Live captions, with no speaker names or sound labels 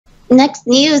Next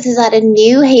news is that in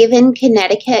New Haven,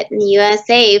 Connecticut, in the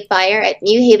USA, fire at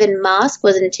New Haven Mosque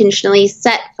was intentionally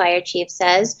set, fire chief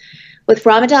says. With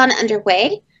Ramadan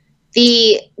underway,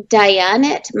 the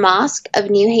Diyanet Mosque of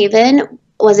New Haven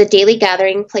was a daily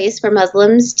gathering place for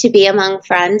Muslims to be among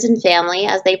friends and family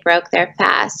as they broke their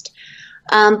fast.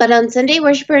 But on Sunday,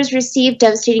 worshippers received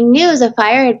devastating news a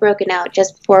fire had broken out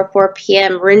just before 4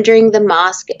 p.m., rendering the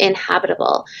mosque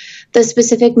inhabitable. The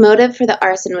specific motive for the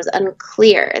arson was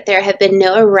unclear. There have been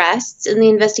no arrests, and the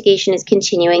investigation is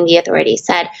continuing, the authorities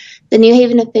said. The New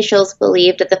Haven officials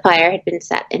believed that the fire had been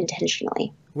set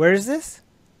intentionally. Where is this?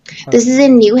 This is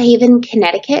in New Haven,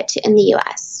 Connecticut, in the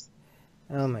U.S.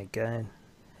 Oh my God.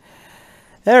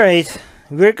 All right.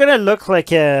 We're going to look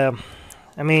like a...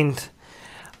 I mean...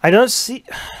 I don't see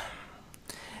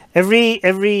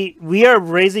we are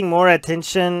raising more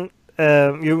attention.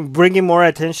 You're bringing more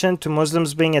attention to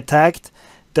Muslims being attacked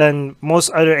than most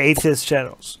other atheist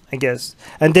channels, I guess.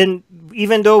 And then,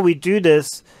 even though we do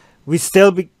this, we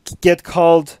still get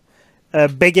called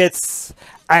bigots,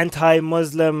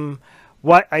 anti-Muslim.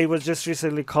 I was just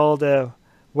recently called a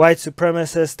white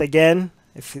supremacist again.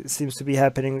 It seems to be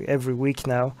happening every week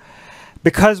now.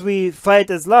 Because we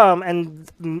fight Islam, and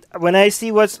when I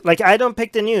see what's like, I don't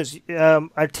pick the news.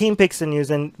 Our team picks the news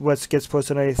and what gets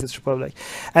posted on Atheist Republic.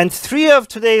 And 3 of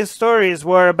today's stories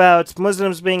were about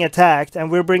Muslims being attacked, and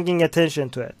we're bringing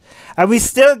attention to it. And we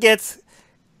still get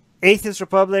Atheist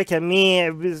Republic and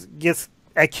me gets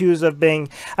accused of being.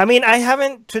 I mean,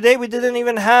 today we didn't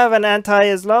even have an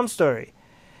anti-Islam story,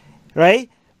 right?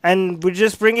 And we're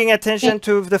just bringing attention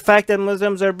to the fact that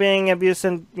Muslims are being abused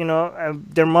and,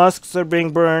 their mosques are being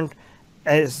burned.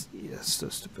 It's so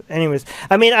stupid. Anyways,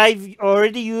 I mean, I've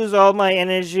already used all my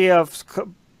energy of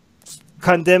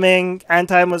condemning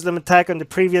anti-Muslim attack on the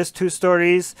previous 2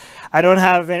 stories. I don't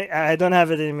have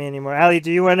it in me anymore. Ali,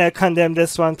 do you want to condemn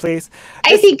this one, please?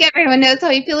 I think everyone knows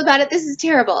how you feel about it. This is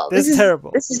terrible. This is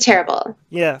terrible. This is terrible.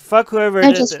 Yeah, fuck whoever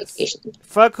did this.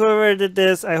 Fuck whoever did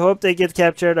this. I hope they get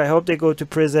captured. I hope they go to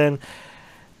prison.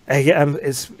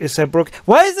 It's a broke.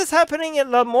 Why is this happening a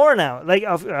lot more now? Like,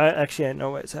 actually, I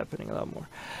know why it's happening a lot more.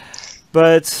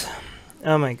 But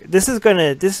oh my God, this is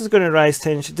gonna rise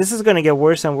tension. This is gonna get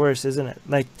worse and worse, isn't it?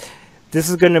 Like, this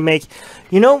is gonna make,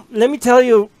 let me tell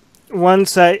you.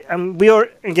 Once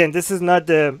this is not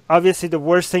obviously the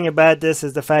worst thing about this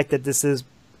is the fact that this is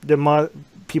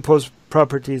people's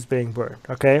properties being burned.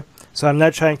 Okay, so I'm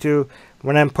not trying to,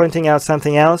 when I'm pointing out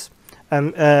something else,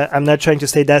 I'm not trying to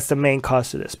say that's the main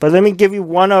cost of this. But let me give you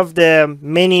one of the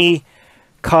many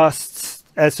costs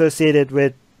associated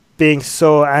with being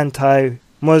so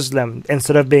anti-Muslim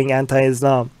instead of being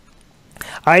anti-Islam.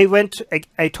 I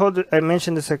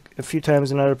mentioned this a few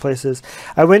times in other places.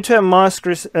 I went to a mosque,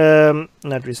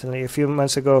 not recently, a few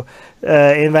months ago,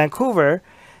 in Vancouver,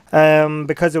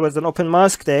 because it was an open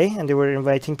mosque day, and they were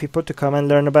inviting people to come and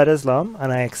learn about Islam,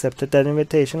 and I accepted that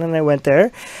invitation, and I went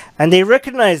there, and they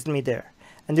recognized me there.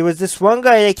 And there was this one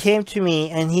guy that came to me,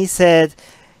 and he said,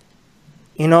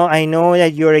 I know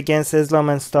that you're against Islam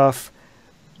and stuff,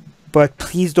 but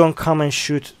please don't come and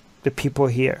shoot the people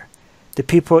here. The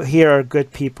people here are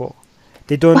good people.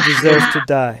 They don't deserve to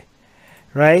die,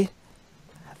 right?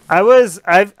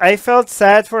 I felt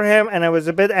sad for him, and I was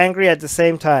a bit angry at the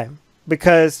same time,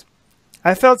 because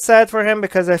I felt sad for him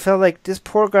because I felt like this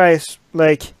poor guy is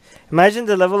like, imagine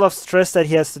the level of stress that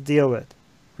he has to deal with,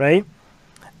 right?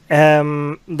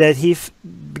 That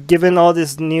given all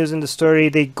this news in the story,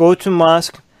 they go to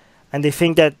mosque and they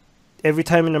think that every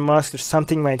time in the mosque there's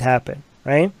something might happen,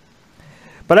 right?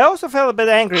 But I also felt a bit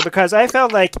angry because I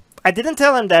felt like I didn't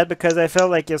tell him that because I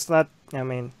felt like it's not,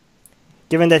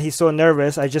 given that he's so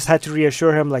nervous, I just had to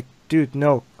reassure him like, dude,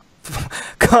 no.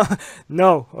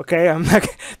 No, okay, I'm not,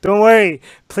 don't worry,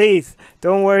 please,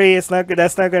 don't worry, that's not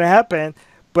going to happen.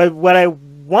 But what I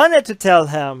wanted to tell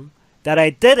him that I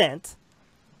didn't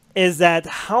is that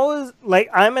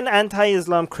I'm an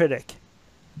anti-Islam critic,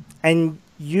 and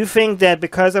you think that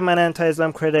because I'm an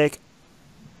anti-Islam critic,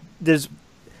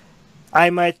 I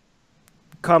might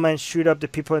come and shoot up the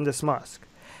people in this mosque.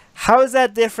 How is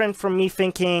that different from me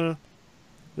thinking,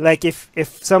 like, if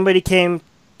somebody came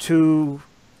to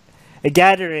a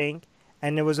gathering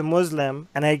and there was a Muslim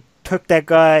and I took that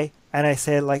guy and I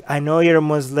said, like, I know you're a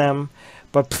Muslim,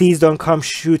 but please don't come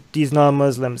shoot these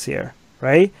non-Muslims here,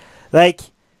 right? Like,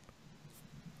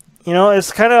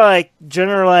 it's kind of like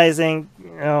generalizing,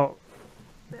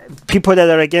 people that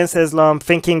are against Islam,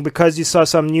 thinking because you saw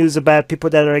some news about people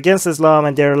that are against Islam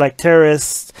and they're like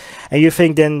terrorists, and you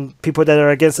think then people that are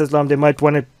against Islam,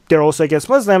 they're also against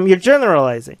Muslim. You're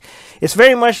generalizing. It's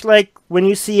very much like when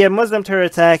you see a Muslim terror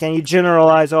attack and you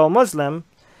generalize all Muslim,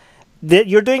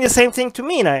 you're doing the same thing to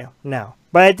me now.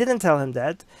 But I didn't tell him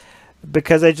that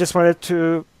because I just wanted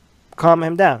to calm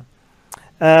him down.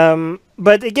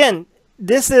 But again,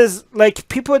 this is like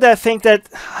people that think that,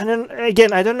 I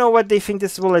don't know what they think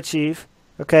this will achieve.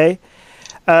 Okay.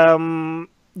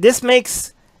 This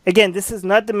makes, again, this is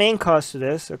not the main cause to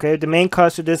this. Okay. The main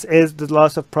cause to this is the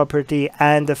loss of property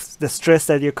and the stress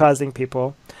that you're causing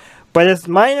people. But it's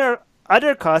minor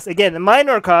other costs, again, the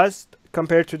minor cost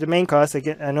compared to the main cost,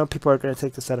 again, I know people are going to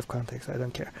take this out of context, I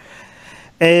don't care,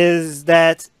 is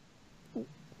that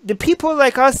the people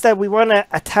like us that we want to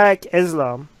attack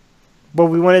Islam, but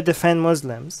we want to defend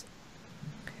Muslims,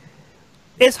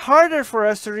 it's harder for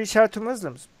us to reach out to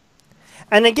Muslims.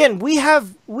 And again, we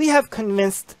have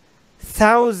convinced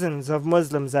thousands of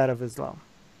Muslims out of Islam.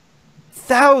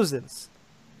 Thousands.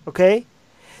 Okay?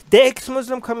 The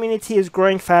ex-Muslim community is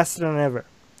growing faster than ever.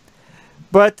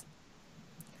 But,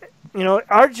 you know,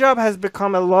 our job has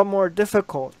become a lot more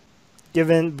difficult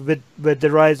given with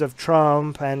the rise of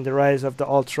Trump and the rise of the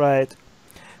alt-right,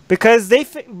 because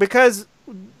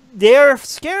they are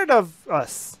scared of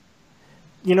us.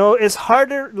 You know, it's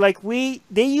harder. Like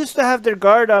they used to have their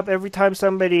guard up every time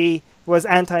somebody was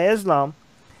anti-Islam,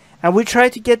 and we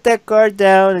tried to get that guard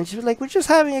down. And she was like, "We're just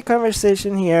having a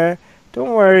conversation here.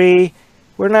 Don't worry.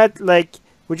 We're not like,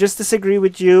 we just disagree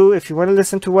with you. If you want to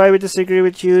listen to why we disagree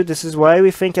with you, this is why we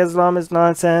think Islam is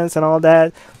nonsense and all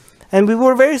that." And we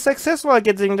were very successful at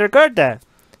getting their guard down.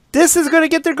 This is going to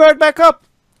get their guard back up.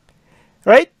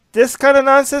 Right? This kind of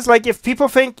nonsense, like if people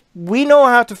think we know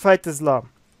how to fight Islam,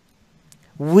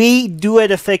 we do it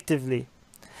effectively.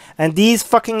 And these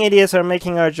fucking idiots are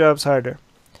making our jobs harder.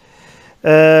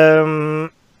 Let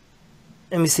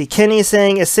me see. Kenny is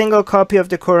saying a single copy of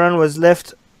the Quran was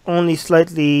left only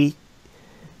slightly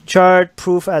charred.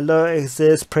 Proof Allah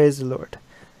exists. Praise the Lord.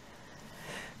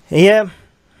 Yeah.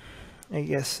 I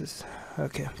guess it's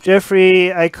okay.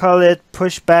 Jeffrey, I call it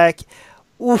pushback.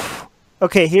 Oof.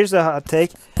 Okay, here's a hot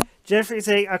take. Jeffrey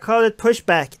saying, I call it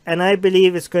pushback, and I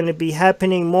believe it's going to be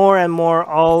happening more and more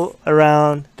all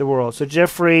around the world. So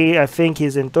Jeffrey, I think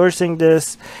he's endorsing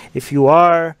this. If you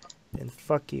are, then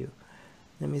fuck you.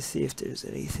 Let me see if there's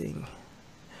anything.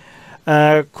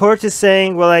 Court is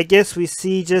saying, well, I guess we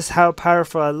see just how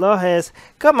powerful Allah is.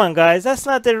 Come on, guys. That's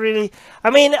not the really...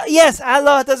 I mean, yes,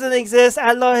 Allah doesn't exist.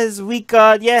 Allah is weak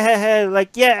God. Yeah,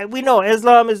 like, yeah, we know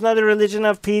Islam is not a religion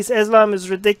of peace. Islam is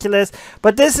ridiculous.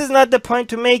 But this is not the point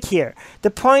to make here.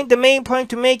 The main point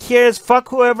to make here is fuck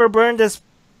whoever burned this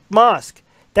mosque.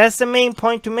 That's the main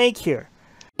point to make here.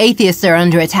 Atheists are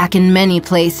under attack in many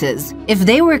places. If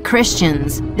they were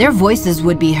Christians, their voices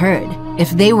would be heard.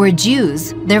 If they were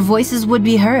Jews, their voices would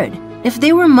be heard. If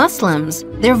they were Muslims,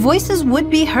 their voices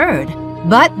would be heard.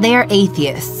 But they are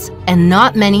atheists, and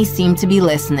not many seem to be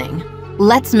listening.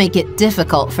 Let's make it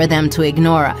difficult for them to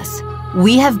ignore us.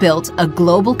 We have built a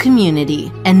global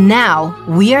community, and now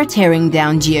we are tearing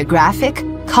down geographic,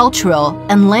 cultural,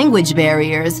 and language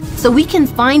barriers so we can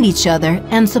find each other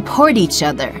and support each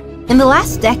other. In the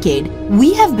last decade,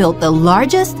 we have built the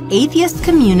largest atheist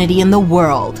community in the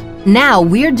world. Now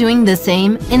we're doing the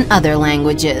same in other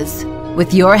languages.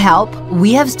 With your help,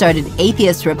 we have started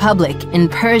Atheist Republic in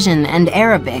Persian and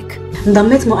Arabic.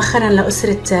 انضميت مؤخرا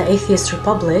لأسرة Atheist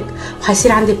Republic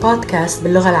وحيصير عندي بودكاست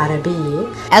باللغة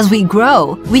العربية. As we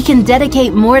grow, we can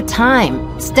dedicate more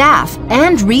time, staff,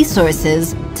 and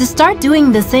resources to start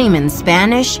doing the same in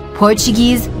Spanish,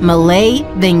 Portuguese, Malay,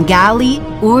 Bengali,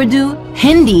 Urdu,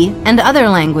 Hindi, and other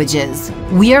languages.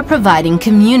 We are providing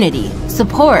community,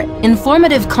 support,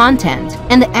 informative content,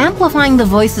 and amplifying the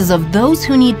voices of those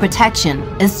who need protection,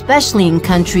 especially in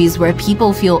countries where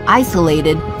people feel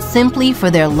isolated simply for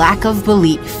their lack of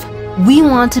belief. We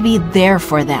want to be there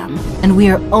for them, and we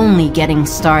are only getting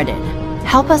started.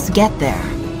 Help us get there.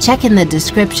 Check in the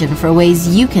description for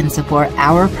ways you can support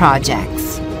our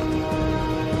projects.